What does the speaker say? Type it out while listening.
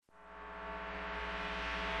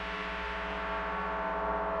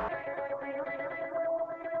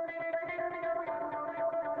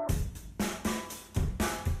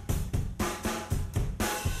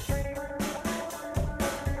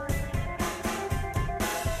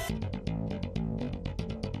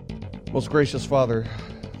Most gracious Father,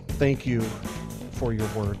 thank you for your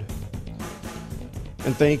word.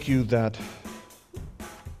 And thank you that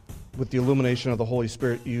with the illumination of the Holy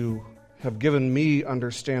Spirit, you have given me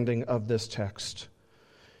understanding of this text.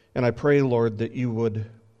 And I pray, Lord, that you would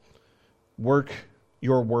work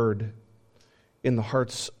your word in the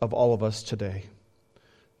hearts of all of us today.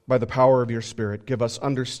 By the power of your Spirit, give us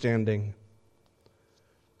understanding,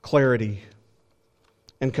 clarity,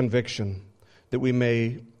 and conviction that we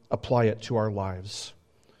may apply it to our lives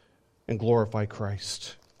and glorify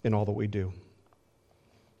Christ in all that we do.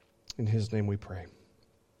 In his name we pray.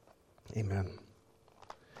 Amen.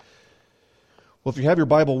 Well, if you have your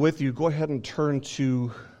Bible with you, go ahead and turn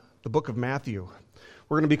to the book of Matthew.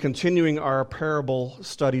 We're going to be continuing our parable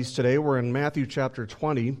studies today. We're in Matthew chapter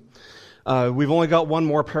 20. We've only got one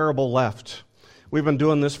more parable left. We've been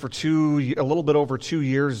doing this for a little bit over 2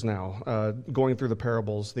 years now, going through the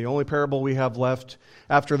parables. The only parable we have left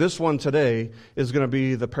after this one today is going to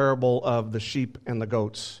be the parable of the sheep and the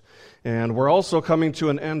goats. And we're also coming to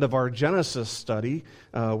an end of our Genesis study,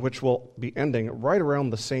 which will be ending right around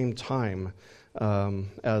the same time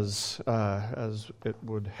as it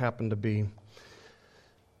would happen to be.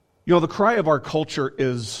 You know, the cry of our culture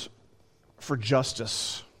is for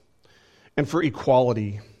justice and for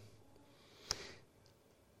equality.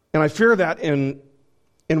 And I fear that in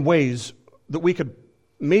ways that we could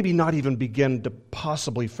maybe not even begin to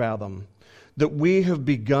possibly fathom, that we have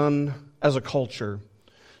begun as a culture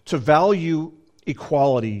to value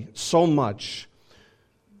equality so much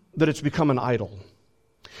that it's become an idol.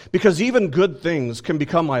 Because even good things can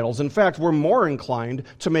become idols. In fact, we're more inclined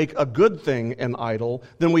to make a good thing an idol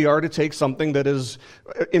than we are to take something that is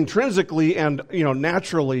intrinsically and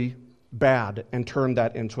naturally bad and turn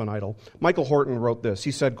that into an idol. Michael Horton wrote this.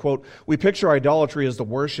 He said, quote, "We picture idolatry as the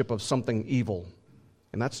worship of something evil."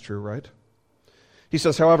 And that's true, right? He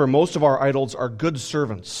says, however, most of our idols are good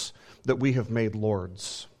servants that we have made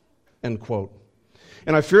lords. End quote.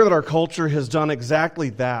 And I fear that our culture has done exactly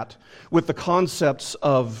that with the concepts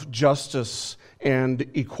of justice and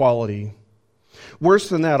equality. Worse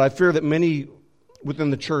than that, I fear that many within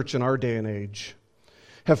the church in our day and age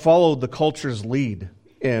have followed the culture's lead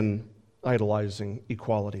in idolizing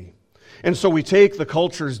equality. And so we take the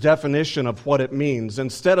culture's definition of what it means,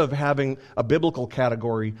 instead of having a biblical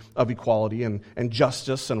category of equality and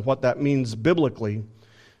justice and what that means biblically.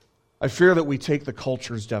 I fear that we take the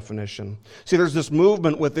culture's definition. See, there's this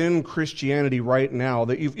movement within Christianity right now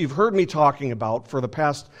that you've heard me talking about for the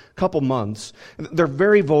past couple months. They're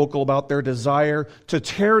very vocal about their desire to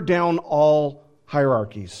tear down all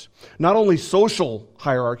hierarchies. Not only social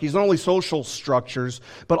hierarchies, not only social structures,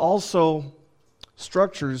 but also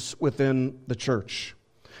structures within the church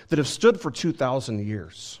that have stood for 2,000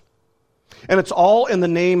 years. And it's all in the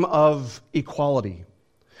name of equality.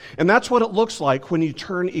 And that's what it looks like when you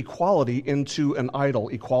turn equality into an idol.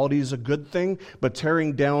 Equality is a good thing, but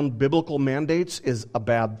tearing down biblical mandates is a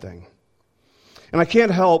bad thing. And I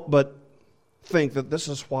can't help but think that this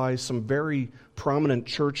is why some very prominent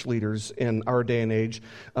church leaders in our day and age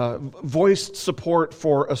voiced support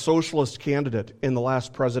for a socialist candidate in the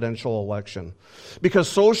last presidential election. Because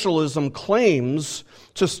socialism claims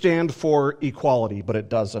to stand for equality, but it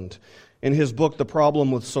doesn't. In his book, The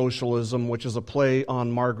Problem with Socialism, which is a play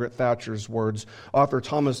on Margaret Thatcher's words, author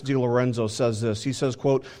Thomas DiLorenzo says this. He says,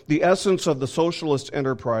 quote, "The essence of the socialist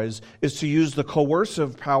enterprise is to use the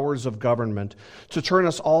coercive powers of government to turn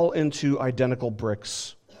us all into identical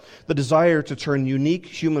bricks. The desire to turn unique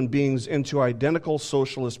human beings into identical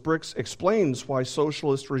socialist bricks explains why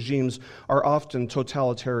socialist regimes are often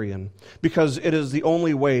totalitarian, because it is the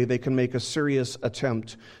only way they can make a serious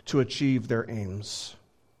attempt to achieve their aims."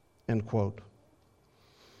 End quote.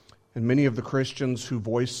 And many of the Christians who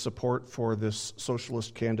voice support for this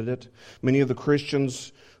socialist candidate, many of the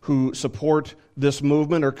Christians who support this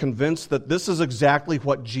movement are convinced that this is exactly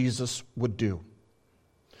what Jesus would do.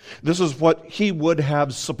 This is what he would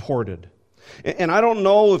have supported. And I don't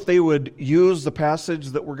know if they would use the passage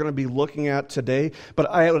that we're going to be looking at today, but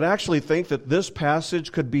I would actually think that this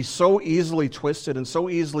passage could be so easily twisted and so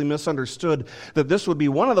easily misunderstood that this would be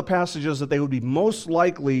one of the passages that they would be most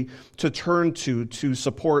likely to turn to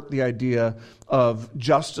support the idea of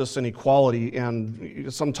justice and equality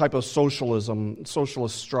and some type of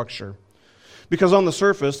socialist structure. Because on the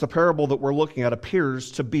surface, the parable that we're looking at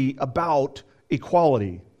appears to be about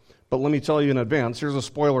equality. But let me tell you in advance, here's a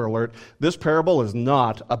spoiler alert, this parable is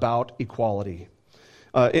not about equality.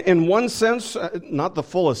 In one sense, not the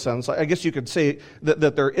fullest sense, I guess you could say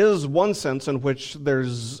that there is one sense in which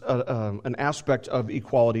there's an aspect of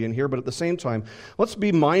equality in here, but at the same time, let's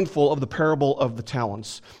be mindful of the parable of the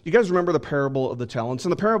talents. You guys remember the parable of the talents? In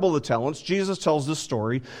the parable of the talents, Jesus tells this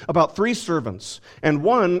story about 3 servants, and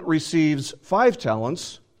one receives 5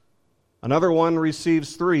 talents, another one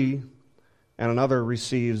receives 3, and another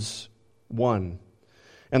receives 1.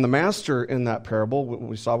 And the master in that parable, what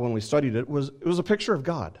we saw when we studied it, was a picture of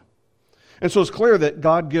God. And so it's clear that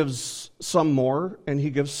God gives some more and he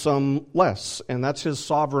gives some less. And that's his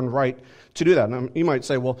sovereign right to do that. And you might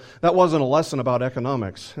say, well, that wasn't a lesson about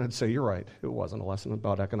economics. And I'd say, you're right. It wasn't a lesson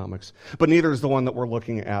about economics. But neither is the one that we're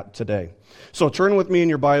looking at today. So turn with me in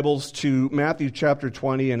your Bibles to Matthew chapter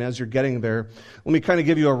 20. And as you're getting there, let me kind of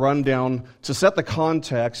give you a rundown to set the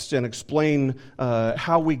context and explain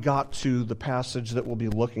how we got to the passage that we'll be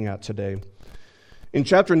looking at today. In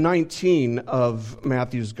chapter 19 of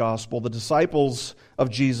Matthew's gospel, the disciples of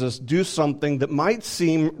Jesus do something that might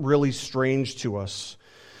seem really strange to us.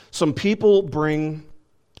 Some people bring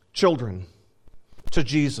children to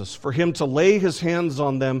Jesus for him to lay his hands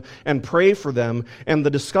on them and pray for them, and the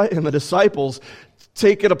disciples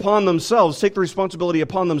take it upon themselves, take the responsibility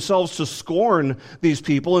upon themselves to scorn these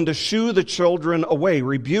people and to shoo the children away,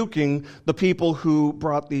 rebuking the people who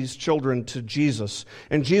brought these children to Jesus.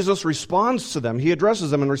 And Jesus responds to them. He addresses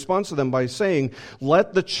them and responds to them by saying,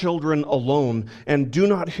 "Let the children alone and do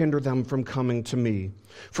not hinder them from coming to me,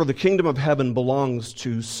 for the kingdom of heaven belongs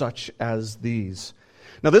to such as these."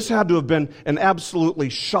 Now, this had to have been an absolutely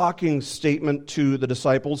shocking statement to the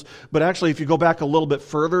disciples, but actually, if you go back a little bit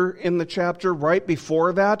further in the chapter, right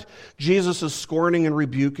before that, Jesus is scorning and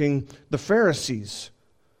rebuking the Pharisees.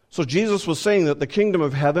 So Jesus was saying that the kingdom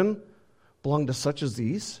of heaven belonged to such as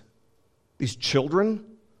these children,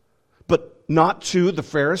 but not to the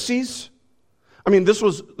Pharisees. I mean, this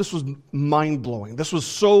was mind-blowing. This was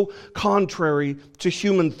so contrary to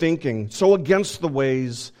human thinking, so against the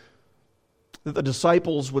ways that the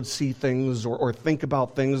disciples would see things or think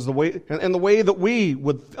about things, the way that we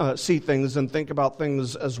would see things and think about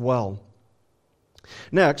things as well.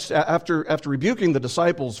 Next, after rebuking the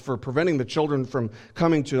disciples for preventing the children from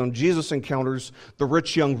coming to him, Jesus encounters the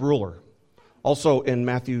rich young ruler, also in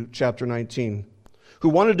Matthew chapter 19, who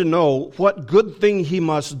wanted to know what good thing he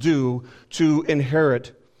must do to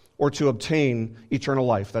inherit or to obtain eternal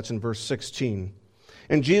life. That's in verse 16.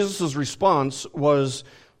 And Jesus' response was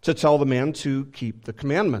to tell the man to keep the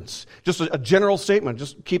commandments. Just a general statement,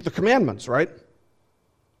 just keep the commandments, right?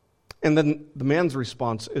 And then the man's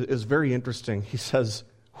response is very interesting. He says,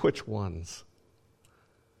 which ones?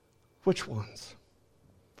 Which ones?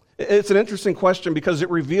 It's an interesting question because it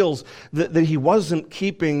reveals that he wasn't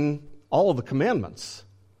keeping all of the commandments.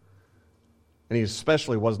 And he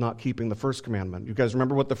especially was not keeping the first commandment. You guys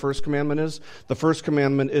remember what the first commandment is? The first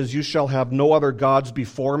commandment is, you shall have no other gods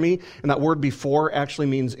before me. And that word before actually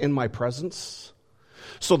means in my presence.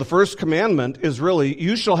 So the first commandment is really,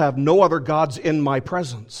 you shall have no other gods in my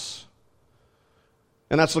presence.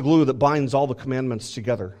 And that's the glue that binds all the commandments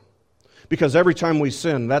together. Because every time we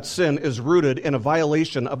sin, that sin is rooted in a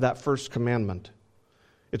violation of that first commandment.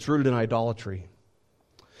 It's rooted in idolatry.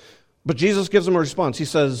 But Jesus gives him a response. He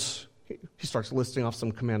starts listing off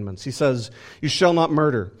some commandments. He says, you shall not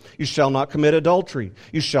murder. You shall not commit adultery.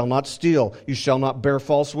 You shall not steal. You shall not bear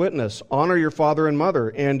false witness. Honor your father and mother,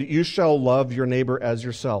 and you shall love your neighbor as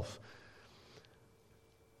yourself.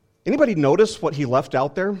 Anybody notice what he left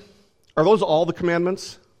out there? Are those all the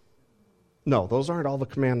commandments? No, those aren't all the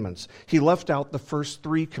commandments. He left out the first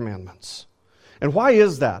 3 commandments. And why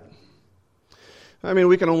is that? I mean,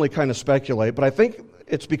 we can only kind of speculate, but I think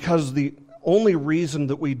it's because the only reason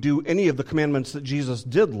that we do any of the commandments that Jesus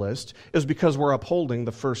did list is because we're upholding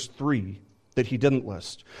the first 3 that he didn't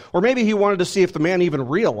list. Or maybe he wanted to see if the man even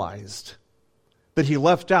realized that he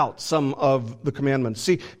left out some of the commandments.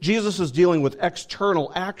 See, Jesus is dealing with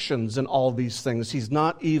external actions in all these things. He's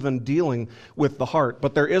not even dealing with the heart.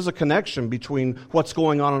 But there is a connection between what's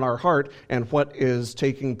going on in our heart and what is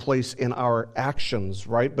taking place in our actions,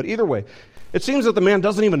 right? But either way, it seems that the man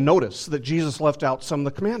doesn't even notice that Jesus left out some of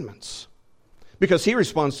the commandments. Because he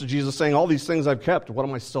responds to Jesus saying, all these things I've kept, what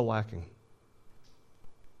am I still lacking?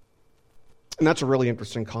 And that's a really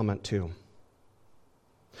interesting comment too.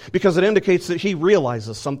 Because it indicates that he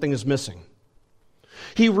realizes something is missing.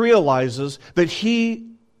 He realizes that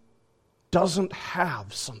he doesn't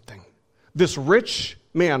have something. This rich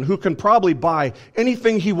man who can probably buy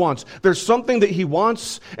anything he wants. There's something that he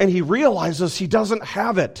wants and he realizes he doesn't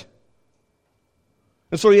have it.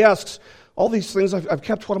 And so he asks, all these things I've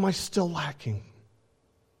kept, what am I still lacking?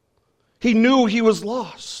 He knew he was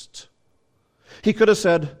lost. He could have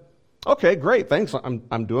said, okay, great, thanks,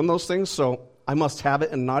 I'm doing those things, so I must have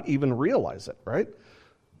it and not even realize it, right?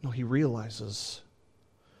 No, he realizes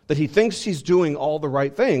that he thinks he's doing all the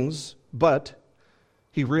right things, but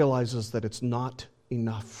he realizes that it's not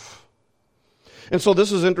enough. And so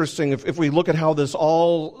this is interesting if we look at how this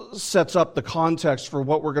all sets up the context for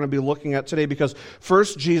what we're going to be looking at today, because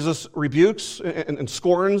first Jesus rebukes and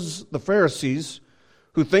scorns the Pharisees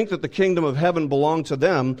who think that the kingdom of heaven belonged to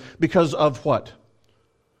them because of what?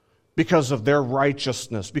 Because of their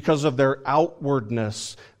righteousness, because of their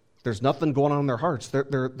outwardness. There's nothing going on in their hearts.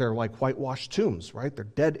 They're like whitewashed tombs, right? They're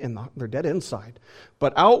dead inside.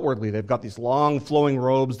 But outwardly, they've got these long flowing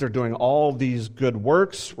robes. They're doing all these good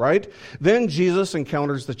works, right? Then Jesus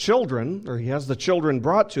encounters the children, or he has the children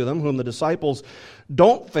brought to them, whom the disciples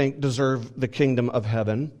don't think deserve the kingdom of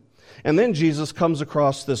heaven. And then Jesus comes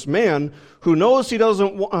across this man who knows he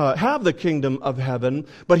doesn't have the kingdom of heaven,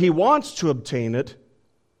 but he wants to obtain it,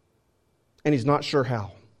 and he's not sure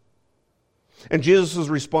how. And Jesus'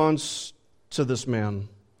 response to this man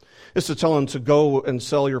is to tell him to go and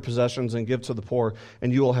sell your possessions and give to the poor,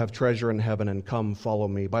 and you will have treasure in heaven, and come follow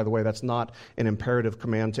me. By the way, that's not an imperative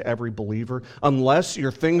command to every believer. Unless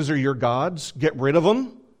your things are your gods, get rid of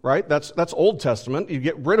them, right? That's Old Testament. You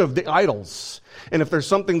get rid of the idols. And if there's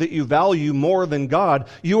something that you value more than God,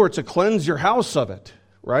 you are to cleanse your house of it,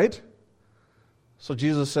 right? So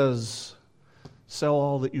Jesus says, sell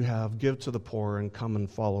all that you have, give to the poor, and come and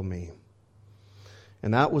follow me.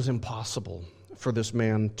 And that was impossible for this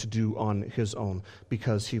man to do on his own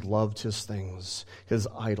because he loved his things, his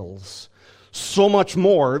idols, so much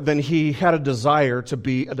more than he had a desire to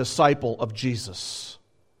be a disciple of Jesus.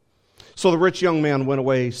 So the rich young man went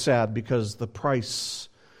away sad because the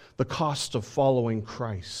cost of following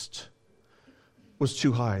Christ was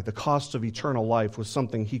too high. The cost of eternal life was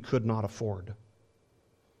something he could not afford.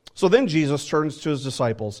 So then Jesus turns to his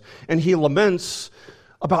disciples and he laments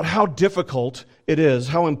about how difficult it is,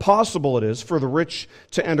 how impossible it is for the rich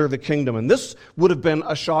to enter the kingdom. And this would have been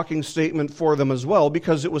a shocking statement for them as well,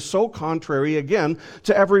 because it was so contrary, again,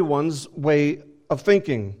 to everyone's way of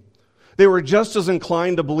thinking. They were just as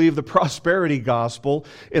inclined to believe the prosperity gospel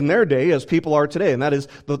in their day as people are today, and that is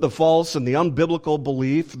the false and the unbiblical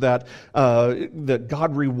belief that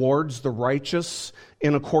God rewards the righteous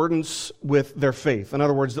in accordance with their faith. In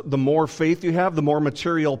other words, the more faith you have, the more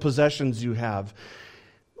material possessions you have,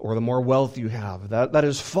 or the more wealth you have. That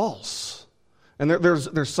is false. And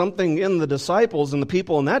there's something in the disciples and the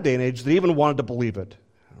people in that day and age that even wanted to believe it.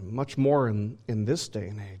 Much more in this day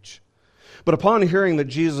and age. But upon hearing that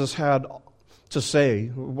Jesus had to say,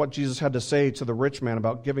 what Jesus had to say to the rich man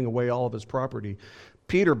about giving away all of his property,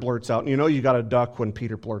 Peter blurts out, and you know you got to duck when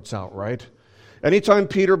Peter blurts out, right? Anytime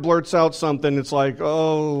Peter blurts out something, it's like,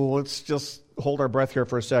 oh, let's just hold our breath here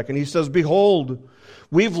for a second. He says, behold,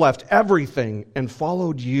 we've left everything and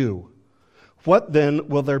followed you. What then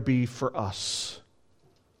will there be for us?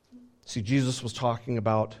 See, Jesus was talking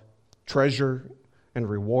about treasure and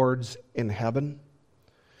rewards in heaven.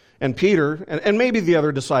 And Peter, and maybe the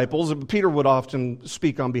other disciples, Peter would often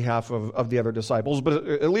speak on behalf of the other disciples, but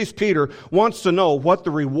at least Peter wants to know what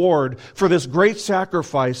the reward for this great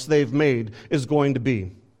sacrifice they've made is going to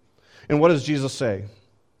be. And what does Jesus say?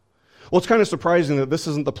 Well, it's kind of surprising that this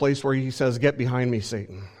isn't the place where he says, get behind me,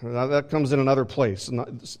 Satan. That comes in another place.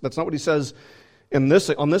 That's not what he says on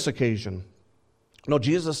this occasion. No,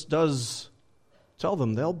 Jesus does tell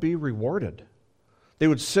them they'll be rewarded. They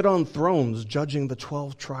would sit on thrones judging the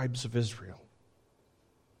 12 tribes of Israel.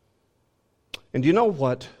 And do you know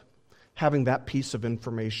what having that piece of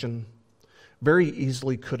information very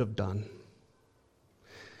easily could have done?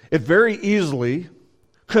 It very easily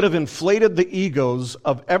could have inflated the egos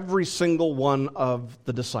of every single one of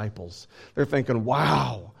the disciples. They're thinking,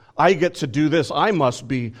 wow, I get to do this. I must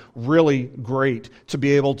be really great to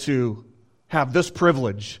be able to have this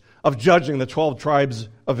privilege of judging the 12 tribes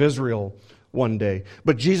of Israel one day.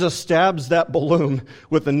 But Jesus stabs that balloon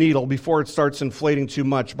with a needle before it starts inflating too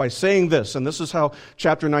much by saying this, and this is how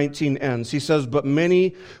chapter 19 ends. He says, but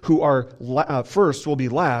many who are first will be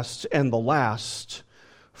last, and the last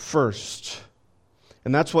first.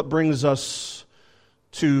 And that's what brings us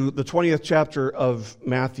to the 20th chapter of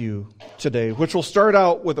Matthew today, which will start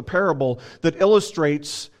out with a parable that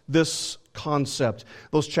illustrates this concept.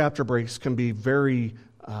 Those chapter breaks can be very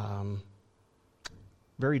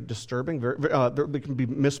disturbing. They can be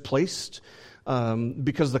misplaced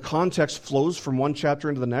because the context flows from one chapter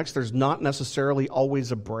into the next. There's not necessarily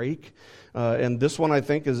always a break. And this one, I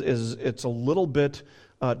think, is it's a little bit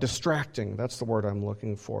distracting. That's the word I'm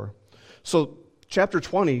looking for. So chapter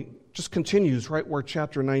 20 just continues right where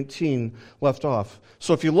chapter 19 left off.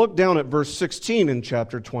 So if you look down at verse 16 in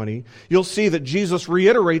chapter 20, you'll see that Jesus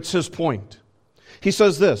reiterates his point. He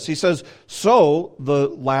says this, he says, "So the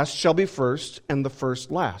last shall be first, and the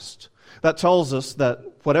first last." That tells us that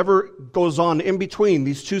whatever goes on in between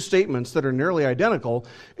these two statements that are nearly identical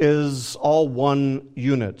is all one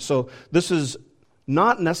unit. So this is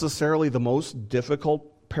not necessarily the most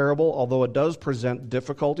difficult parable, although it does present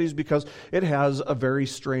difficulties because it has a very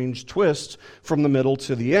strange twist from the middle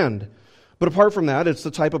to the end. But apart from that, it's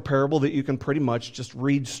the type of parable that you can pretty much just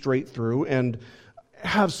read straight through and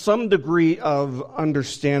have some degree of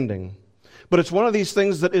understanding. But it's one of these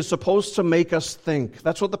things that is supposed to make us think.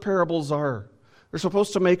 That's what the parables are. They're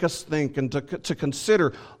supposed to make us think and to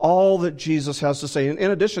consider all that Jesus has to say,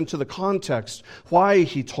 in addition to the context, why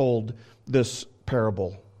he told this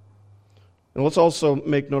parable. And let's also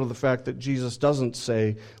make note of the fact that Jesus doesn't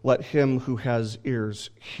say, "Let him who has ears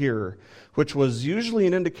hear," which was usually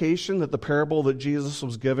an indication that the parable that Jesus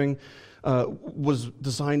was giving was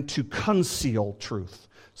designed to conceal truth.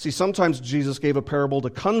 See, sometimes Jesus gave a parable to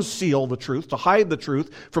conceal the truth, to hide the truth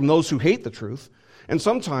from those who hate the truth. And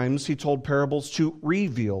sometimes he told parables to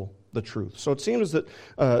reveal the truth. So it seems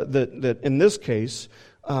that in this case,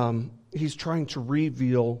 he's trying to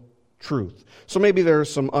reveal truth. So maybe there are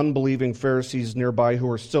some unbelieving Pharisees nearby who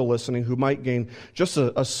are still listening, who might gain just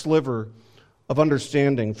a sliver of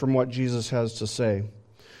understanding from what Jesus has to say.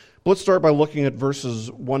 But let's start by looking at verses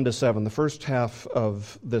 1 to 7, the first half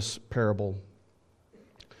of this parable.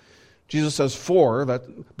 Jesus says,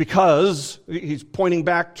 because he's pointing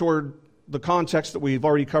back toward the context that we've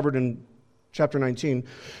already covered in chapter 19,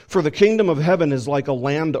 "For the kingdom of heaven is like a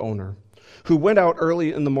landowner who went out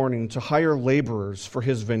early in the morning to hire laborers for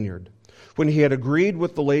his vineyard. When he had agreed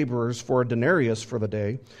with the laborers for a denarius for the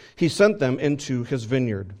day, he sent them into his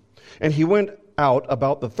vineyard. And he went out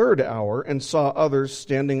about the third hour and saw others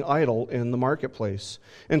standing idle in the marketplace.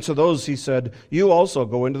 And to those he said, 'You also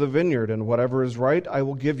go into the vineyard, and whatever is right I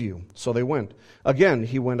will give you.' So they went. Again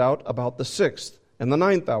he went out about the 6th and the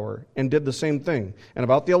 9th hour and did the same thing. And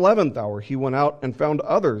about the 11th hour he went out and found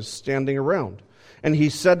others standing around. And he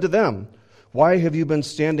said to them, 'Why have you been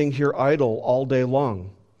standing here idle all day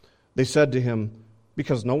long?' They said to him,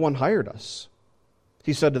 'Because no one hired us.'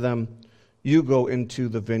 He said to them, 'You go into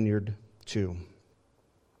the vineyard too.'"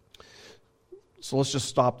 So let's just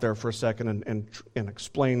stop there for a second and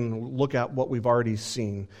explain, look at what we've already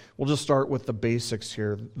seen. We'll just start with the basics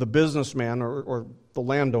here. The businessman or the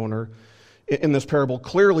landowner in this parable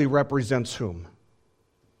clearly represents whom?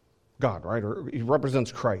 God, right? Or he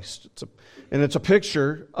represents Christ. It's a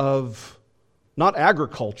picture of not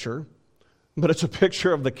agriculture, but it's a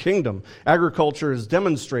picture of the kingdom. Agriculture is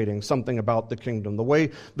demonstrating something about the kingdom, the way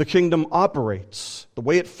the kingdom operates, the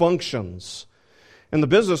way it functions. And the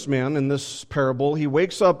businessman in this parable, he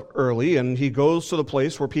wakes up early and he goes to the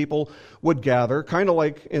place where people would gather, kind of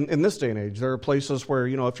like in this day and age. There are places where,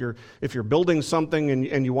 if you're building something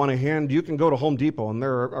and you want a hand, you can go to Home Depot, and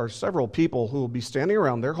there are several people who will be standing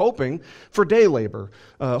around there hoping for day labor,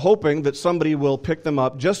 hoping that somebody will pick them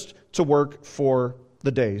up just to work for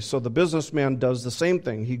the day. So the businessman does the same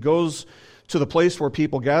thing. He goes to the place where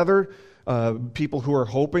people gather, people who are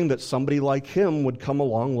hoping that somebody like him would come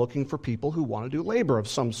along looking for people who want to do labor of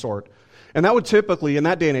some sort. And that would typically, in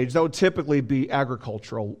that day and age, that would typically be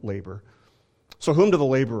agricultural labor. So whom do the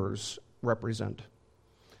laborers represent?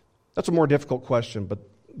 That's a more difficult question, but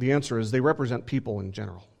the answer is they represent people in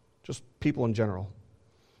general. Just people in general.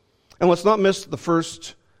 And let's not miss the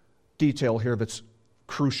first detail here that's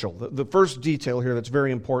crucial. The first detail here that's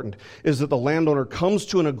very important is that the landowner comes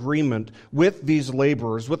to an agreement with these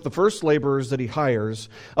laborers, with the first laborers that he hires,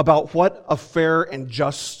 about what a fair and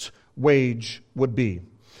just wage would be.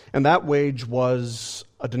 And that wage was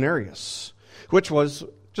a denarius, which was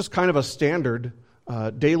just kind of a standard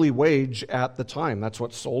daily wage at the time. That's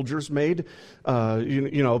what soldiers made.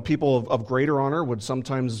 People of greater honor would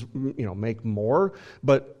sometimes make more,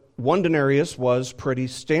 but one denarius was pretty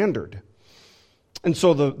standard. And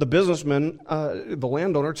so the businessman, the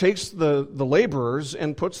landowner, takes the laborers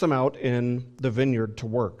and puts them out in the vineyard to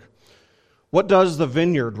work. What does the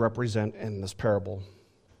vineyard represent in this parable?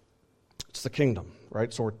 It's the kingdom,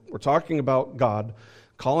 right? So we're talking about God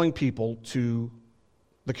calling people to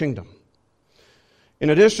the kingdom.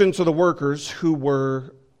 In addition to the workers who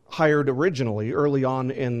were hired originally, early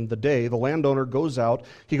on in the day, the landowner goes out.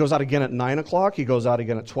 He goes out again at 9 o'clock. He goes out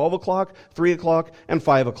again at 12 o'clock, 3 o'clock, and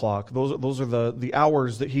 5 o'clock. Those are the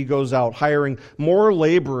hours that he goes out, hiring more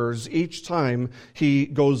laborers each time he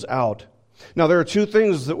goes out. Now, there are two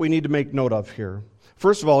things that we need to make note of here.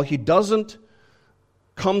 First of all, he doesn't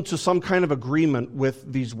come to some kind of agreement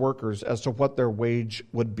with these workers as to what their wage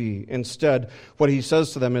would be. Instead, what he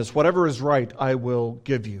says to them is, whatever is right, I will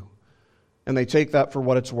give you. And they take that for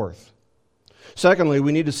what it's worth. Secondly,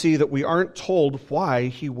 we need to see that we aren't told why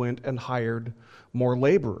he went and hired more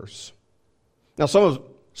laborers. Now, some have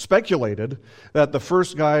speculated that the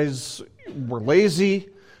first guys were lazy,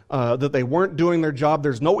 that they weren't doing their job.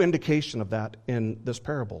 There's no indication of that in this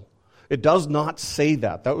parable. It does not say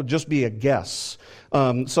that. That would just be a guess.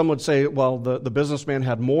 Some would say, well, the businessman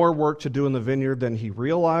had more work to do in the vineyard than he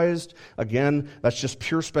realized. Again, that's just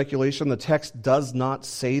pure speculation. The text does not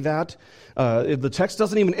say that. The text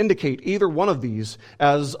doesn't even indicate either one of these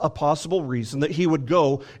as a possible reason that he would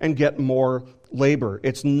go and get more labor.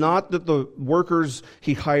 It's not that the workers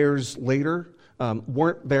he hires later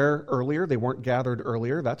weren't there earlier. They weren't gathered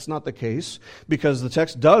earlier. That's not the case, because the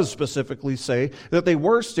text does specifically say that they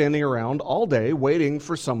were standing around all day waiting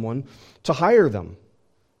for someone to hire them.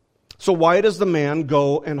 So why does the man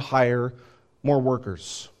go and hire more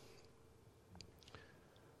workers?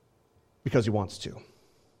 Because he wants to.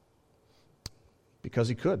 Because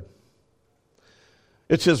he could.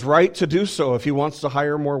 It's his right to do so. If he wants to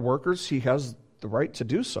hire more workers, he has the right to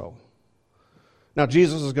do so. Now,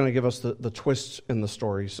 Jesus is going to give us the twists in the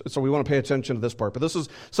stories, so we want to pay attention to this part. But this is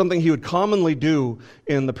something he would commonly do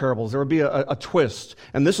in the parables. There would be a twist,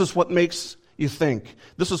 and this is what makes you think.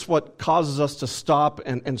 This is what causes us to stop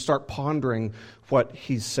and start pondering what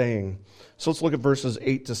he's saying. So let's look at verses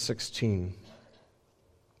 8 to 16.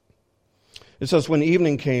 It says, when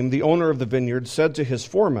evening came, the owner of the vineyard said to his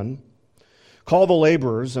foreman, call the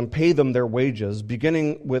laborers and pay them their wages,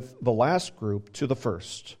 beginning with the last group to the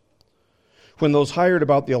first. When those hired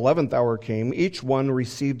about the 11th hour came, each one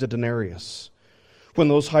received a denarius. When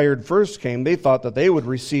those hired first came, they thought that they would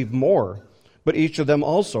receive more, but each of them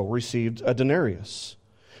also received a denarius.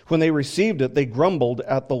 When they received it, they grumbled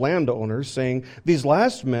at the landowner, saying, these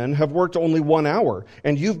last men have worked only 1 hour,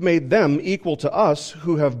 and you've made them equal to us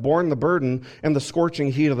who have borne the burden and the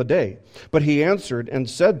scorching heat of the day. But he answered and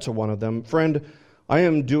said to one of them, friend, I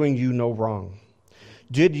am doing you no wrong.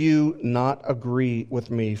 Did you not agree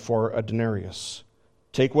with me for a denarius?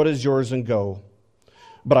 Take what is yours and go.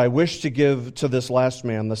 But I wish to give to this last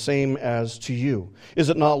man the same as to you. Is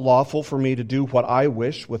it not lawful for me to do what I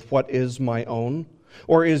wish with what is my own?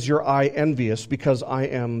 Or is your eye envious because I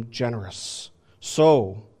am generous?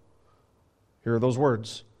 So, here are those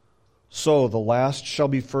words. So the last shall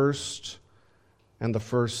be first, and the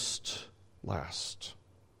first last.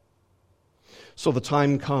 So the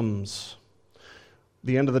time comes.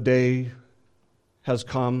 The end of the day has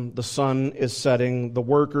come. The sun is setting. The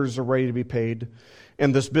workers are ready to be paid.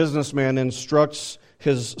 And this businessman instructs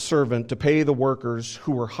his servant to pay the workers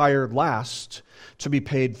who were hired last to be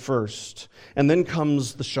paid first. And then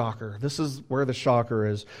comes the shocker. This is where the shocker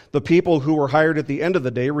is. The people who were hired at the end of the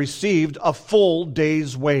day received a full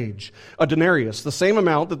day's wage, a denarius, the same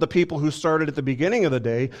amount that the people who started at the beginning of the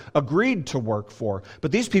day agreed to work for.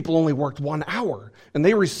 But these people only worked 1 hour, and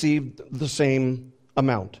they received the same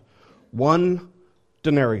amount. 1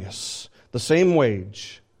 denarius, the same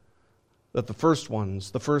wage that the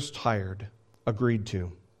first hired, agreed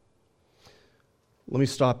to. Let me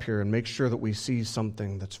stop here and make sure that we see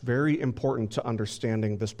something that's very important to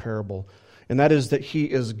understanding this parable, and that is that he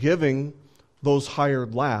is giving those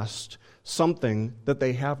hired last something that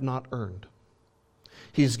they have not earned.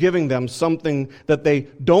 He's giving them something that they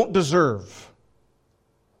don't deserve.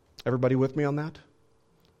 Everybody with me on that?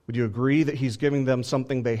 Would you agree that he's giving them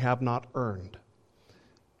something they have not earned?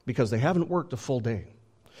 Because they haven't worked a full day.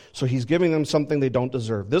 So he's giving them something they don't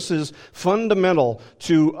deserve. This is fundamental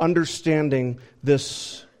to understanding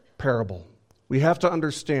this parable. We have to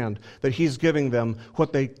understand that he's giving them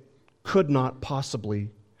what they could not possibly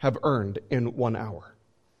have earned in 1 hour.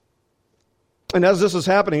 And as this is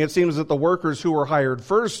happening, it seems that the workers who were hired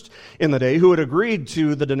first in the day, who had agreed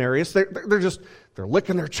to the denarius, they're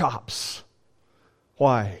licking their chops.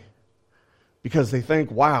 Why? Because they think,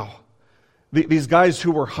 wow, these guys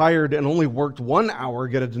who were hired and only worked 1 hour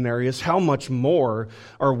get a denarius. How much more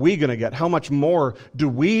are we going to get? How much more do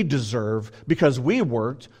we deserve because we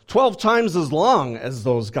worked 12 times as long as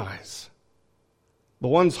those guys? The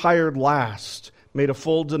ones hired last made a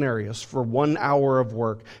full denarius for 1 hour of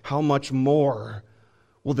work. How much more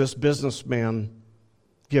will this businessman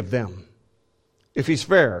give them? If he's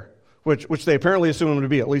fair, which they apparently assume him to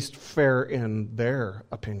be, at least fair in their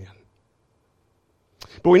opinion.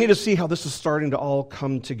 But we need to see how this is starting to all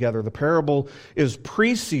come together. The parable is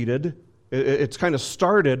preceded, it's kind of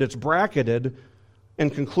started, it's bracketed,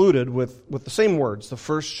 and concluded with the same words. The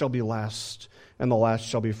first shall be last, and the last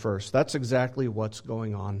shall be first. That's exactly what's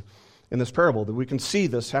going on in this parable, that we can see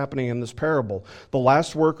this happening in this parable. The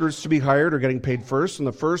last workers to be hired are getting paid first, and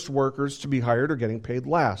the first workers to be hired are getting paid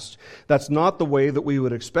last. That's not the way that we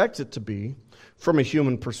would expect it to be from a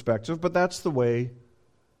human perspective, but that's the way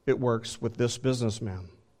it works with this businessman.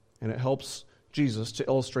 And it helps Jesus to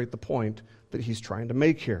illustrate the point that he's trying to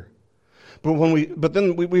make here. But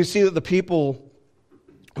then we see that the people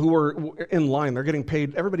who are in line, they're getting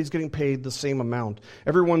paid, everybody's getting paid the same amount.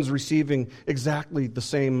 Everyone's receiving exactly the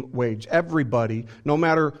same wage. Everybody, no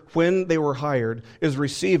matter when they were hired, is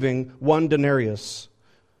receiving 1 denarius.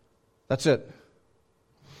 That's it.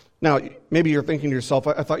 Now, maybe you're thinking to yourself,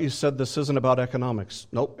 I thought you said this isn't about economics.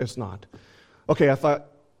 Nope, it's not. Okay, I thought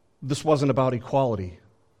this wasn't about equality.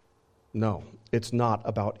 No, it's not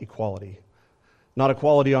about equality. Not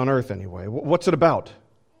equality on earth, anyway. What's it about?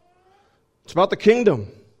 It's about the kingdom.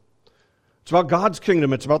 It's about God's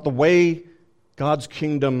kingdom. It's about the way God's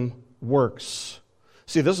kingdom works.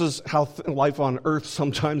 See, this is how life on earth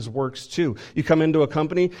sometimes works too. You come into a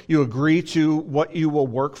company, you agree to what you will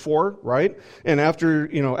work for, right? And after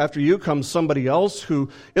you comes somebody else who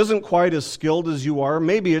isn't quite as skilled as you are.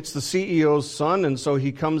 Maybe it's the CEO's son, and so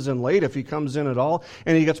he comes in late, if he comes in at all,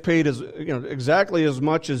 and he gets paid exactly as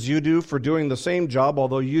much as you do for doing the same job,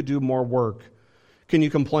 although you do more work. Can you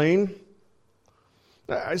complain?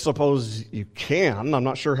 I suppose you can. I'm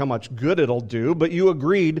not sure how much good it'll do, but you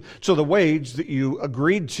agreed to the wage that you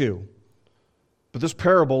agreed to. But this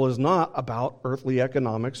parable is not about earthly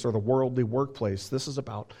economics or the worldly workplace. This is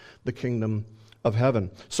about the kingdom of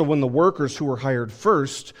heaven. So when the workers who were hired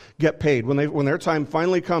first get paid, when their time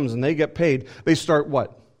finally comes and they get paid, they start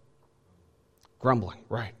what? Grumbling,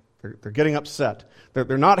 right? They're getting upset.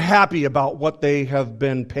 They're not happy about what they have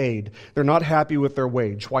been paid. They're not happy with their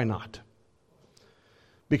wage. Why not?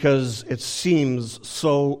 Because it seems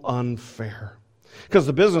so unfair. Because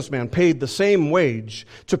the businessman paid the same wage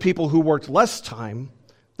to people who worked less time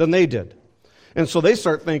than they did. And so they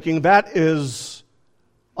start thinking that is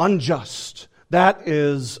unjust. That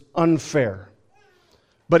is unfair.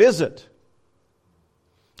 But is it?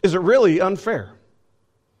 Is it really unfair?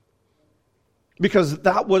 Because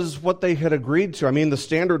that was what they had agreed to. I mean, the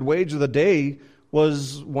standard wage of the day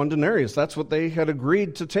was 1 denarius. That's what they had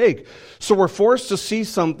agreed to take. So we're forced to see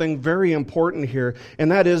something very important here,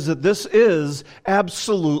 and that is that this is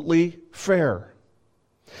absolutely fair.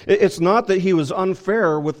 It's not that he was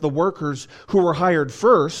unfair with the workers who were hired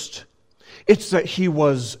first. It's that he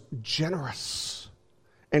was generous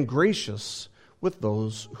and gracious with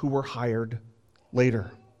those who were hired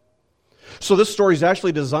later. So this story is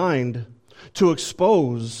actually designed to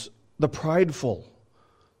expose the prideful,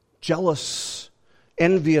 jealous,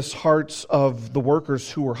 envious hearts of the workers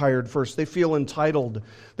who were hired first. They feel entitled.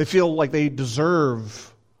 They feel like they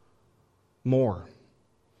deserve more.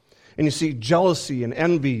 And you see, jealousy and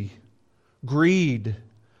envy, greed,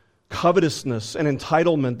 covetousness, and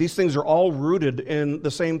entitlement, these things are all rooted in the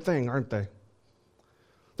same thing, aren't they?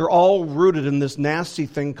 They're all rooted in this nasty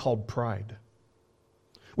thing called pride.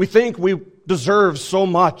 We think we deserve so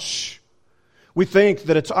much. We think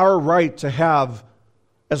that it's our right to have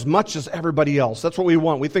as much as everybody else. That's what we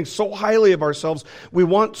want. We think so highly of ourselves. We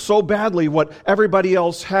want so badly what everybody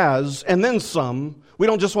else has, and then some. We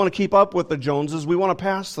don't just want to keep up with the Joneses. We want to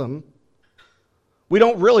pass them. We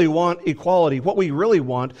don't really want equality. What we really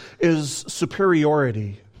want is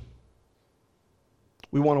superiority.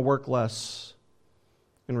 We want to work less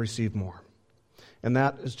and receive more. And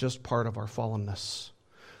that is just part of our fallenness.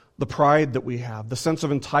 The pride that we have, the sense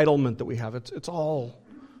of entitlement that we have, it's all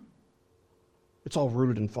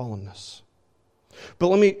rooted in fallenness. But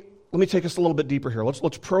let me take us a little bit deeper here.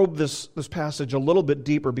 Let's probe this passage a little bit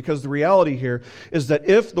deeper, because the reality here is that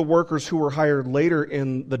if the workers who were hired later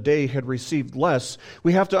in the day had received less,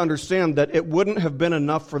 we have to understand that it wouldn't have been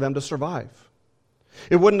enough for them to survive.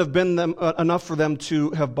 It wouldn't have been enough for them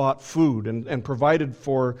to have bought food and provided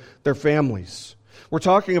for their families. We're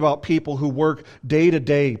talking about people who work day to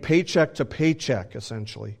day, paycheck to paycheck,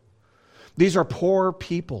 essentially. These are poor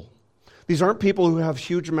people. These aren't people who have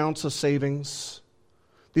huge amounts of savings.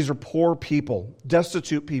 These are poor people,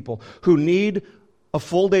 destitute people, who need a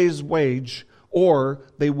full day's wage or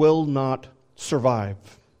they will not survive.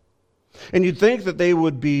 And you'd think that they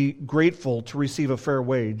would be grateful to receive a fair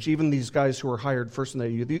wage, even these guys who are hired first in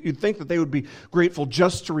the day. You'd think that they would be grateful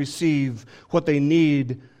just to receive what they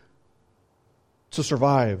need to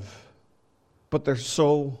survive. But they're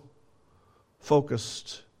so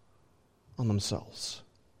focused on themselves.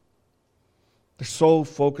 They're so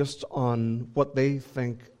focused on what they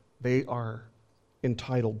think they are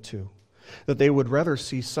entitled to, that they would rather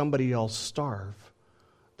see somebody else starve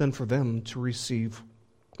than for them to receive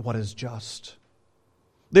what is just.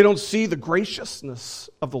 They don't see the graciousness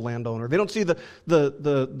of the landowner. They don't see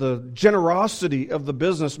the generosity of the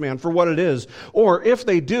businessman for what it is. Or if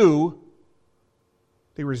they do,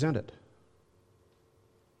 they resent it.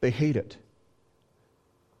 They hate it.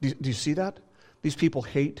 Do you see that? These people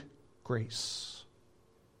hate grace.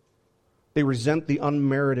 They resent the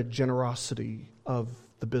unmerited generosity of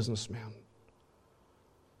the businessman.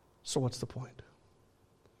 So what's the point?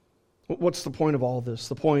 What's the point of all this?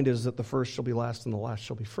 The point is that the first shall be last and the last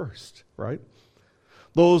shall be first, right?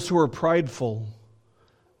 Those who are prideful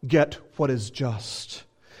get what is just,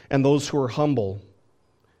 and those who are humble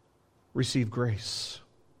receive grace.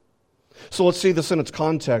 So let's see this in its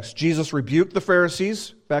context. Jesus rebuked the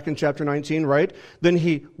Pharisees back in chapter 19, right? Then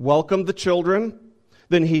he welcomed the children.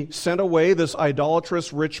 Then he sent away this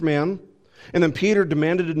idolatrous rich man. And then Peter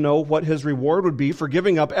demanded to know what his reward would be for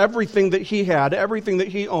giving up everything that he had, everything that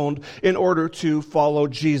he owned, in order to follow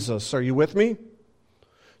Jesus. Are you with me?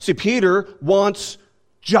 See, Peter wants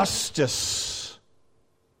justice.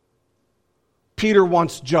 Peter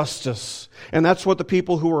wants justice. And that's what the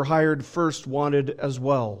people who were hired first wanted as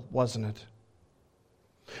well, wasn't it?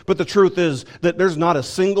 But the truth is that there's not a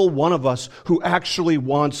single one of us who actually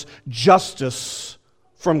wants justice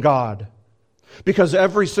from God. Because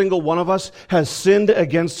every single one of us has sinned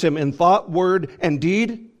against Him in thought, word, and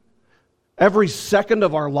deed. Every second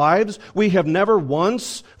of our lives, we have never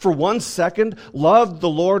once, for 1 second, loved the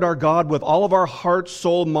Lord our God with all of our heart,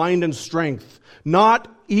 soul, mind, and strength. Not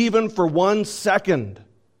even for 1 second.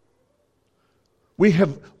 We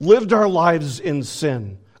have lived our lives in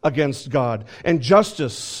sin against God. And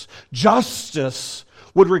justice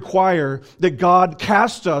would require that God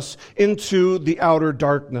cast us into the outer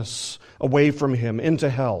darkness, away from Him, into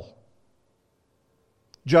hell.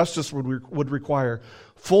 Justice would require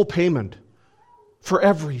full payment for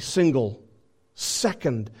every single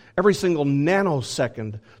second, every single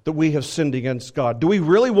nanosecond that we have sinned against God. Do we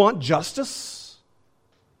really want justice?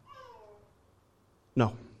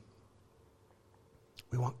 No.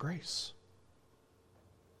 We want grace.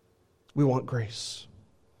 We want grace.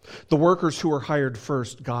 The workers who were hired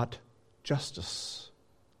first got justice.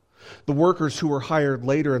 The workers who were hired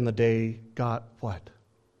later in the day got what?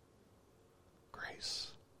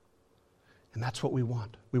 Grace. And that's what we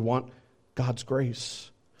want. We want God's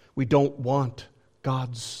grace. We don't want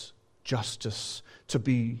God's justice to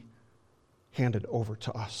be handed over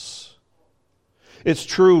to us. It's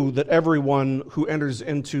true that everyone who enters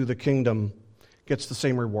into the kingdom gets the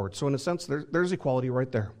same reward. So in a sense, there's equality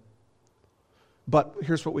right there. But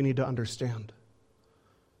here's what we need to understand,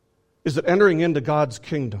 is that entering into God's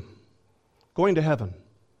kingdom, going to heaven,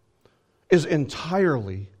 is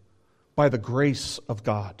entirely by the grace of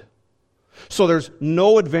God. So there's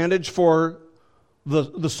no advantage for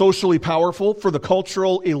the socially powerful, for the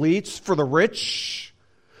cultural elites, for the rich.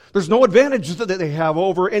 There's no advantage that they have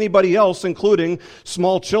over anybody else, including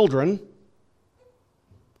small children.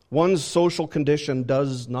 One's social condition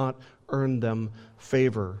does not earn them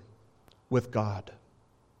favor with God.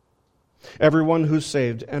 Everyone who's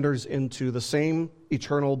saved enters into the same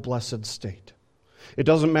eternal blessed state. It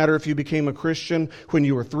doesn't matter if you became a Christian when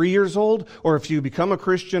you were 3 years old or if you become a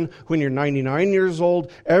Christian when you're 99 years old.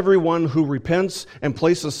 Everyone who repents and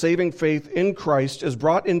places saving faith in Christ is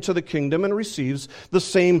brought into the kingdom and receives the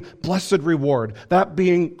same blessed reward. That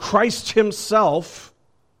being Christ Himself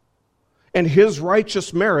and His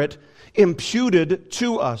righteous merit imputed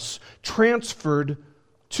to us, transferred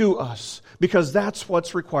to us, because that's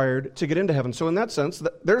what's required to get into heaven. So in that sense,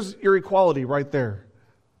 there's your equality right there.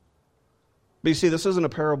 But you see, this isn't a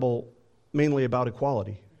parable mainly about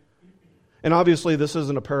equality. And obviously, this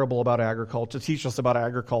isn't a parable about agriculture, to teach us about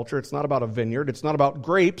agriculture. It's not about a vineyard. It's not about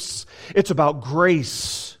grapes. It's about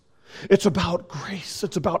grace. It's about grace.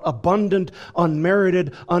 It's about abundant,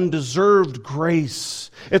 unmerited, undeserved grace.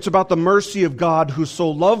 It's about the mercy of God who so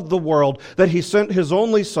loved the world that He sent His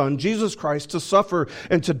only Son, Jesus Christ, to suffer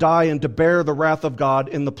and to die and to bear the wrath of God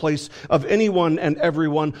in the place of anyone and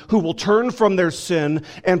everyone who will turn from their sin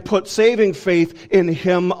and put saving faith in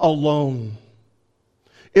Him alone.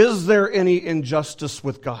 Is there any injustice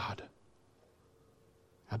with God?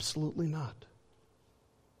 Absolutely not.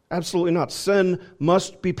 Absolutely not. Sin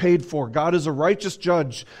must be paid for. God is a righteous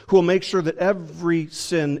judge who will make sure that every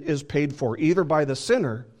sin is paid for, either by the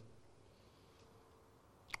sinner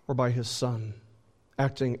or by His Son,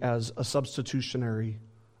 acting as a substitutionary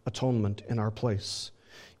atonement in our place.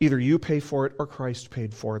 Either you pay for it or Christ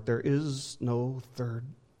paid for it. There is no third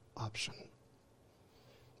option.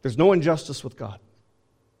 There's no injustice with God.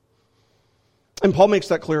 And Paul makes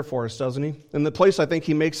that clear for us, doesn't he? And the place I think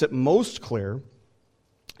he makes it most clear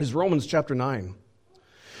is Romans chapter 9,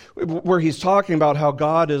 where he's talking about how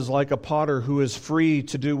God is like a potter who is free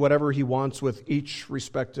to do whatever he wants with each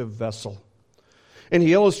respective vessel. And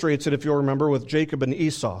he illustrates it, if you'll remember, with Jacob and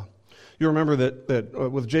Esau. You remember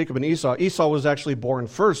that with Jacob and Esau was actually born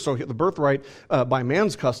first, so the birthright by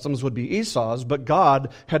man's customs would be Esau's, but God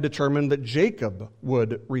had determined that Jacob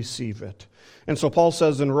would receive it. And so Paul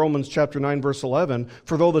says in Romans chapter 9, verse 11,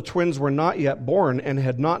 "For though the twins were not yet born and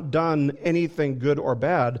had not done anything good or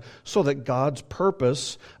bad, so that God's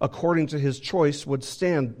purpose, according to his choice, would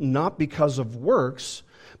stand, not because of works,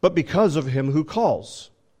 but because of him who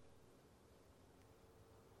calls."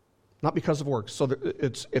 Not because of works. So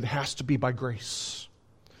it has to be by grace.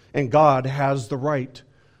 And God has the right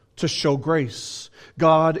to show grace.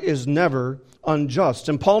 God is never unjust.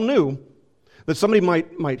 And Paul knew that somebody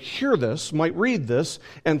might hear this, might read this,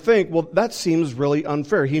 and think, well, that seems really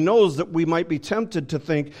unfair. He knows that we might be tempted to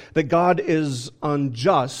think that God is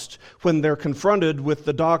unjust when they're confronted with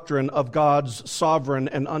the doctrine of God's sovereign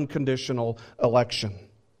and unconditional election.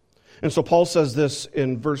 And so Paul says this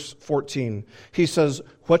in verse 14. He says,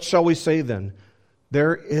 "What shall we say then?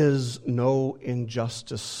 There is no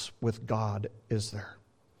injustice with God, is there?"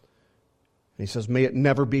 And he says, "May it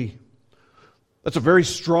never be." That's a very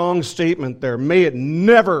strong statement there. May it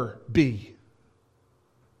never be.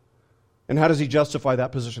 And how does he justify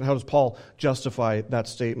that position? How does Paul justify that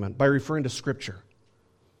statement? By referring to Scripture.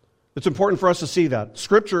 It's important for us to see that.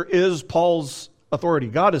 Scripture is Paul's authority.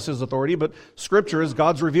 God is his authority, but Scripture is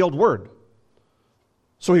God's revealed word.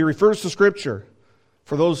 So he refers to Scripture.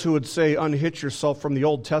 For those who would say, unhitch yourself from the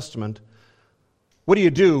Old Testament, what do you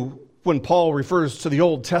do when Paul refers to the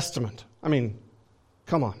Old Testament? I mean,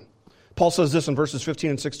 come on. Paul says this in verses 15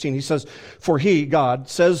 and 16. He says, "For he, God,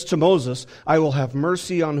 says to Moses, I will have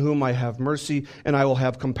mercy on whom I have mercy, and I will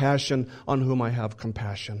have compassion on whom I have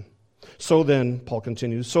compassion." So then, Paul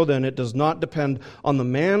continues, "So then it does not depend on the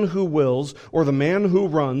man who wills or the man who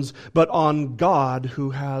runs, but on God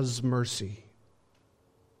who has mercy."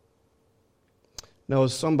 Now,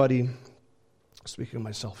 as somebody, speaking of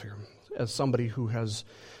myself here, as somebody who has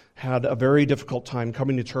had a very difficult time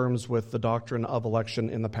coming to terms with the doctrine of election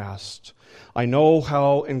in the past, I know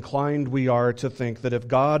how inclined we are to think that if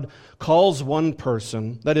God calls one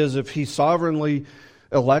person, that is, if he sovereignly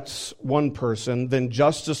elects one person, then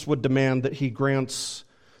justice would demand that he grants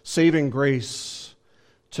saving grace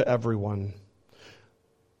to everyone.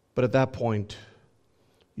 But at that point,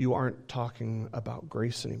 you aren't talking about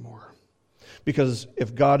grace anymore. Because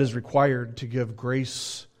if God is required to give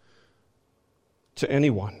grace to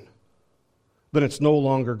anyone, then it's no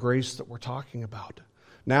longer grace that we're talking about.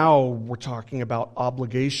 Now we're talking about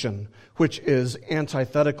obligation, which is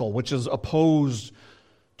antithetical, which is opposed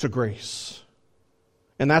to grace.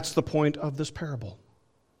 And that's the point of this parable.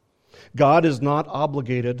 God is not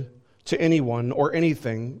obligated to anyone or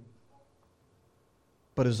anything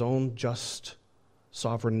but his own just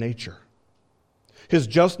sovereign nature. His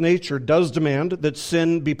just nature does demand that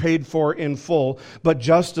sin be paid for in full, but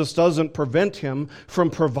justice doesn't prevent him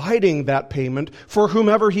from providing that payment for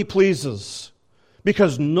whomever he pleases,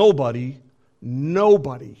 because nobody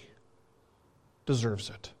deserves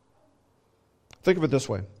it. Think of it this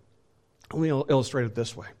way. Let me illustrate it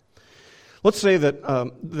this way. Let's say that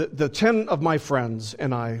the 10 of my friends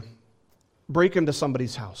and I break into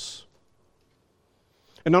somebody's house.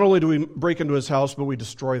 And not only do we break into his house, but we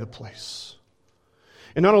destroy the place.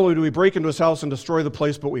 And not only do we break into his house and destroy the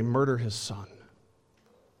place, but we murder his son.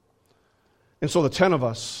 And so the 10 of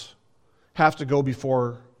us have to go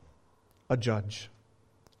before a judge.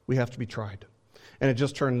 We have to be tried. And it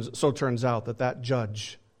just turns out that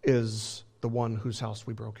judge is the one whose house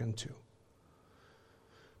we broke into.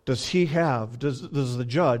 Does the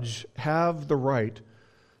judge have the right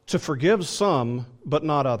to forgive some but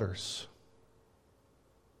not others?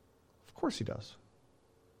 Of course he does.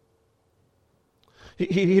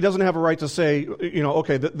 He doesn't have a right to say,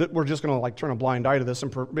 okay, that we're just going to turn a blind eye to this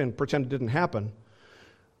and pretend it didn't happen.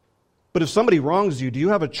 But if somebody wrongs you, do you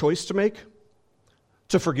have a choice to make?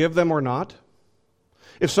 To forgive them or not?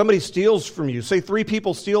 If somebody steals from you, say 3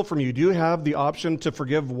 people steal from you, do you have the option to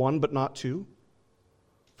forgive 1 but not 2?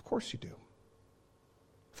 Of course you do.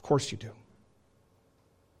 Of course you do.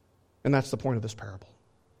 And that's the point of this parable.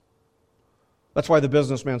 That's why the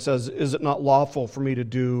businessman says, "Is it not lawful for me to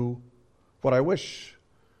do what I wish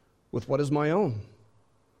with what is my own?"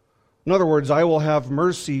 In other words, I will have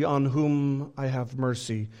mercy on whom I have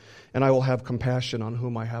mercy, and I will have compassion on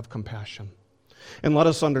whom I have compassion. And let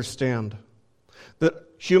us understand that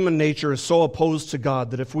human nature is so opposed to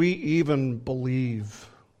God that if we even believe,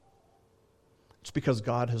 it's because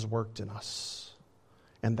God has worked in us,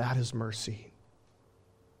 and that is mercy.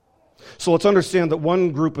 So let's understand that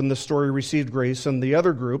one group in this story received grace, and the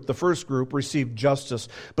other group, the first group, received justice.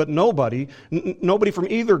 But nobody from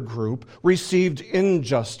either group received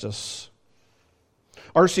injustice.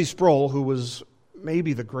 R.C. Sproul, who was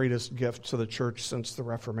maybe the greatest gift to the church since the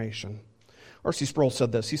Reformation, R.C. Sproul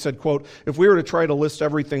said this. He said, quote, "If we were to try to list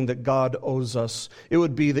everything that God owes us, it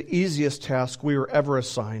would be the easiest task we were ever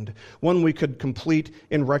assigned, one we could complete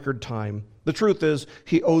in record time. The truth is,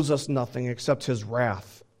 He owes us nothing except His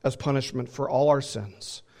wrath as punishment for all our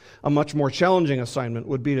sins. A much more challenging assignment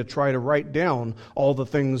would be to try to write down all the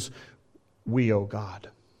things we owe God."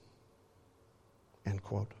 End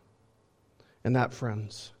quote. And that,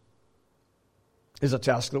 friends, is a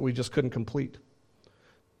task that we just couldn't complete.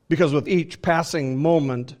 Because with each passing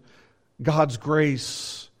moment, God's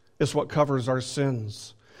grace is what covers our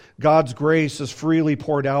sins. God's grace is freely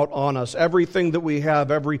poured out on us. Everything that we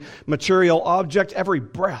have, every material object, every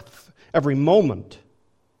breath, every moment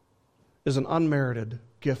is an unmerited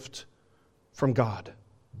gift from God.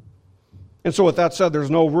 And so with that said,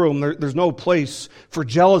 there's no room, there's no place for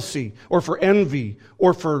jealousy or for envy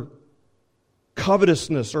or for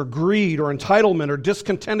covetousness or greed or entitlement or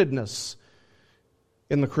discontentedness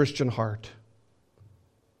in the Christian heart.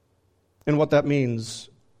 And what that means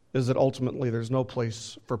is that ultimately there's no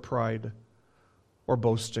place for pride or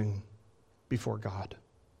boasting before God.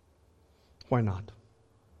 Why not?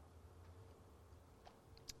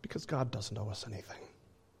 Because God doesn't owe us anything.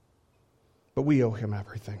 But we owe Him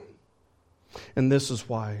everything. And this is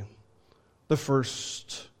why the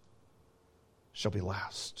first shall be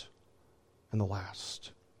last, and the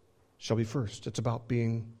last shall be first. It's about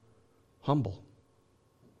being humble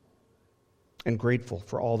and grateful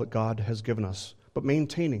for all that God has given us, but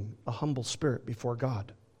maintaining a humble spirit before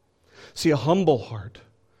God. See, a humble heart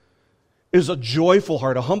is a joyful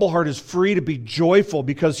heart. A humble heart is free to be joyful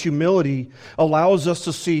because humility allows us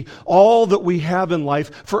to see all that we have in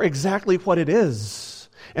life for exactly what it is.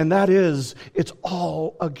 And that is, it's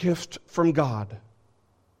all a gift from God.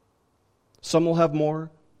 Some will have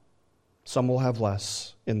more, some will have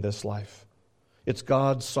less in this life. It's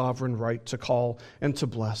God's sovereign right to call and to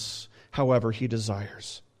bless however He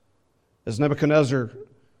desires. As Nebuchadnezzar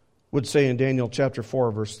would say in Daniel chapter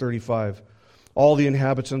 4, verse 35, "All the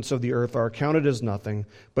inhabitants of the earth are counted as nothing,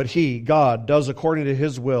 but He, God, does according to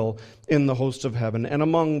His will in the hosts of heaven and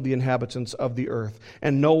among the inhabitants of the earth,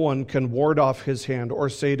 and no one can ward off His hand or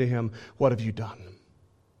say to Him, 'What have you done?'"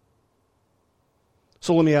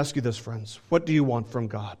 So let me ask you this, friends. What do you want from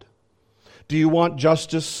God? Do you want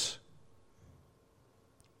justice,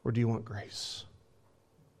 or do you want grace?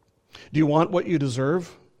 Do you want what you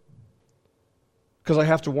deserve? Because I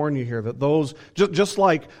have to warn you here that those, just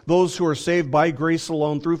like those who are saved by grace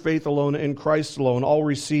alone, through faith alone, in Christ alone, all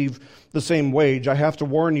receive the same wage, I have to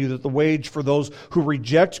warn you that the wage for those who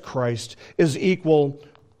reject Christ is equal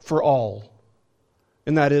for all.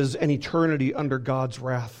 And that is an eternity under God's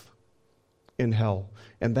wrath in hell.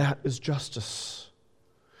 And that is justice.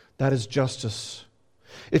 That is justice.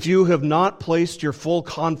 If you have not placed your full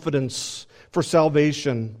confidence for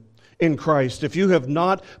salvation in Christ, if you have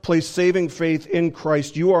not placed saving faith in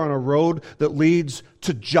Christ, you are on a road that leads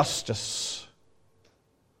to justice.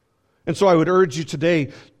 And so I would urge you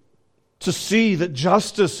today to see that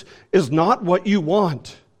justice is not what you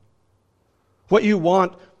want. What you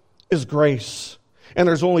want is grace. And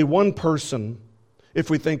there's only one person, if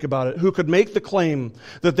we think about it, who could make the claim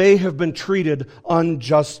that they have been treated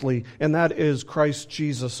unjustly, and that is Christ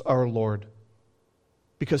Jesus our Lord,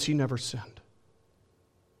 because He never sinned.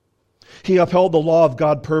 He upheld the law of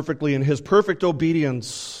God perfectly, and His perfect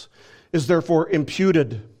obedience is therefore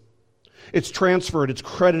imputed. It's transferred, it's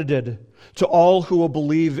credited to all who will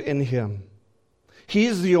believe in Him. He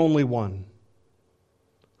is the only one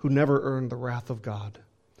who never earned the wrath of God.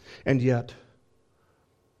 And yet,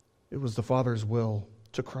 it was the Father's will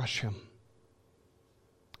to crush Him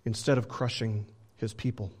instead of crushing His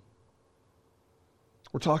people.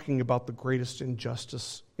 We're talking about the greatest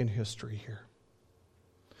injustice in history here.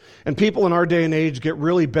 And people in our day and age get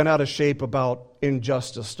really bent out of shape about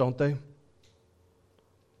injustice, don't they?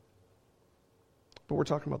 But we're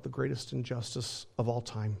talking about the greatest injustice of all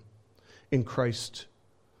time, in Christ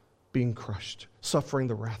being crushed, suffering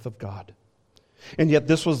the wrath of God. And yet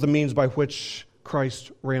this was the means by which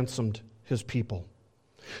Christ ransomed His people.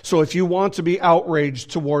 So if you want to be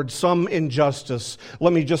outraged towards some injustice,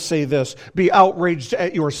 let me just say this: be outraged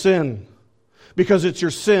at your sin, because it's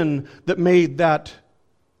your sin that made that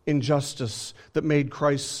injustice, that made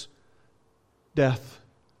Christ's death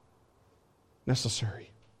necessary.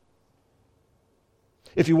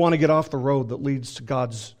 If you want to get off the road that leads to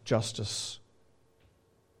God's justice,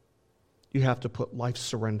 you have to put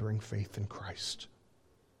life-surrendering faith in Christ.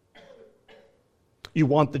 You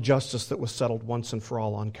want the justice that was settled once and for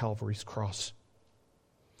all on Calvary's cross.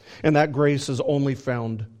 And that grace is only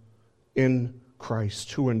found in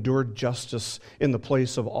Christ, who endured justice in the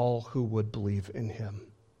place of all who would believe in him.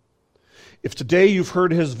 If today you've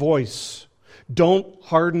heard his voice, don't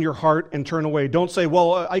harden your heart and turn away. Don't say,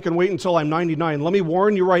 well, I can wait until I'm 99. Let me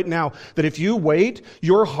warn you right now that if you wait,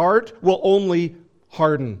 your heart will only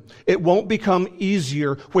harden. It won't become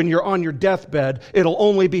easier when you're on your deathbed. It'll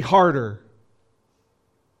only be harder.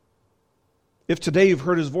 If today you've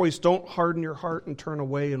heard his voice, don't harden your heart and turn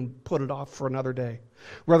away and put it off for another day.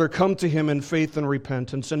 Rather, come to him in faith and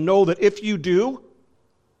repentance and know that if you do,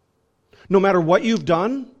 no matter what you've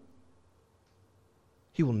done,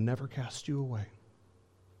 he will never cast you away.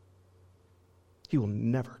 He will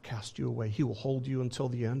never cast you away. He will hold you until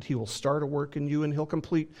the end. He will start a work in you, and he'll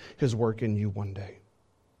complete his work in you one day.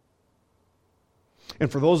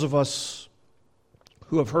 And for those of us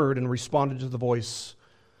who have heard and responded to the voice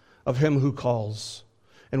of him who calls,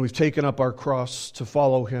 and we've taken up our cross to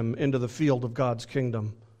follow him into the field of God's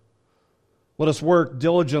kingdom, let us work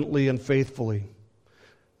diligently and faithfully,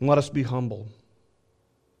 and let us be humble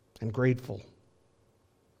and grateful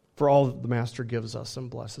for all that the Master gives us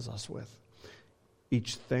and blesses us with.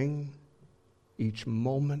 Each thing, each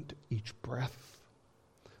moment, each breath.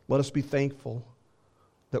 Let us be thankful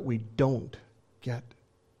that we don't get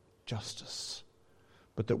justice,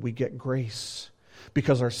 but that we get grace,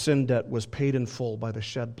 because our sin debt was paid in full by the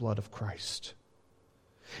shed blood of Christ.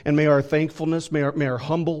 And may our thankfulness, may our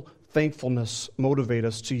humble thankfulness motivate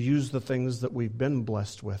us to use the things that we've been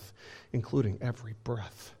blessed with, including every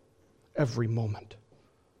breath, every moment.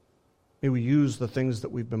 May we use the things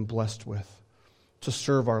that we've been blessed with to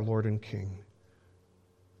serve our Lord and King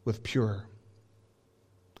with pure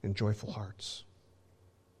and joyful hearts.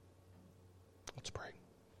 Let's pray.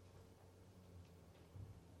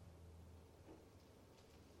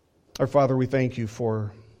 Our Father, we thank you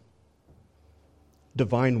for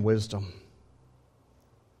divine wisdom,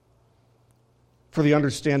 for the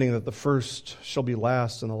understanding that the first shall be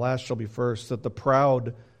last and the last shall be first, that the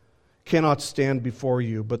proud cannot stand before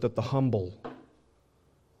you, but that the humble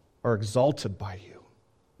are exalted by you.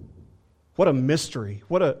 What a mystery.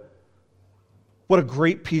 What a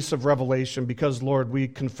great piece of revelation, because, Lord, we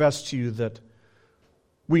confess to you that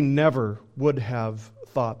we never would have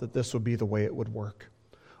thought that this would be the way it would work.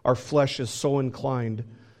 Our flesh is so inclined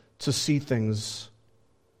to see things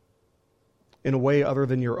in a way other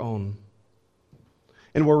than your own.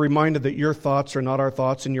 And we're reminded that your thoughts are not our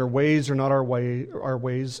thoughts and your ways are not our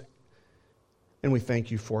ways. And we thank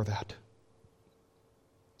you for that.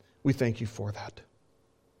 We thank you for that.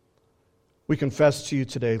 We confess to you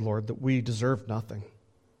today, Lord, that we deserve nothing.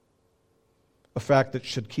 A fact that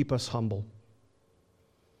should keep us humble.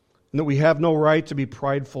 And that we have no right to be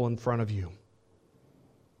prideful in front of you.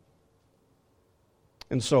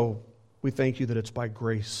 And so we thank you that it's by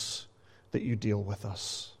grace that you deal with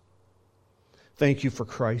us. Thank you for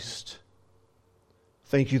Christ.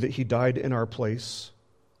 Thank you that he died in our place.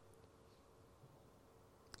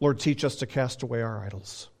 Lord, teach us to cast away our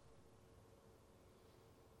idols.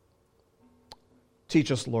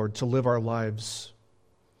 Teach us, Lord, to live our lives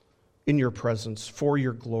in your presence, for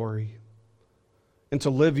your glory, and to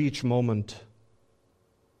live each moment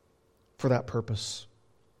for that purpose,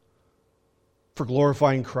 for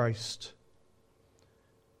glorifying Christ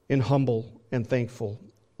in humble and thankful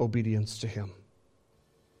obedience to him.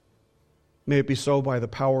 May it be so by the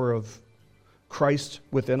power of Christ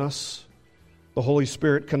within us, the Holy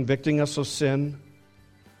Spirit convicting us of sin,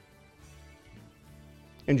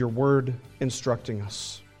 and your word instructing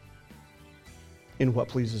us in what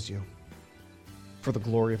pleases you, for the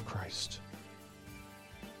glory of Christ.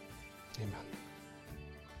 Amen.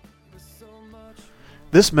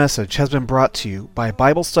 This message has been brought to you by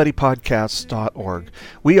BibleStudyPodcasts.org.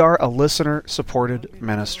 We are a listener-supported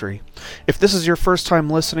ministry. If this is your first time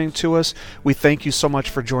listening to us, we thank you so much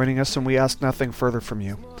for joining us, and we ask nothing further from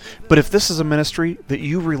you. But if this is a ministry that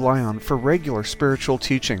you rely on for regular spiritual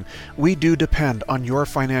teaching, we do depend on your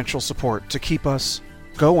financial support to keep us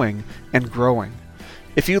going and growing.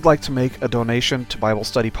 If you'd like to make a donation to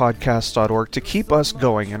BibleStudyPodcasts.org to keep us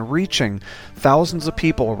going and reaching thousands of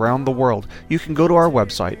people around the world, you can go to our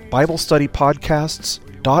website,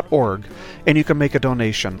 BibleStudyPodcasts.org, and you can make a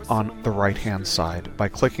donation on the right-hand side by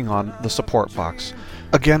clicking on the support box.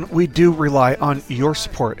 Again, we do rely on your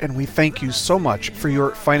support, and we thank you so much for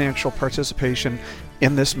your financial participation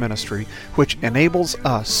in this ministry, which enables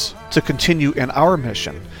us to continue in our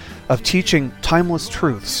mission of teaching timeless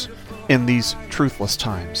truths in these truthless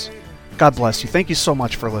times. God bless you. Thank you so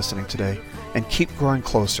much for listening today, and keep growing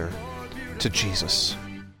closer to Jesus.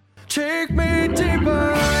 Take me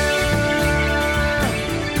deeper.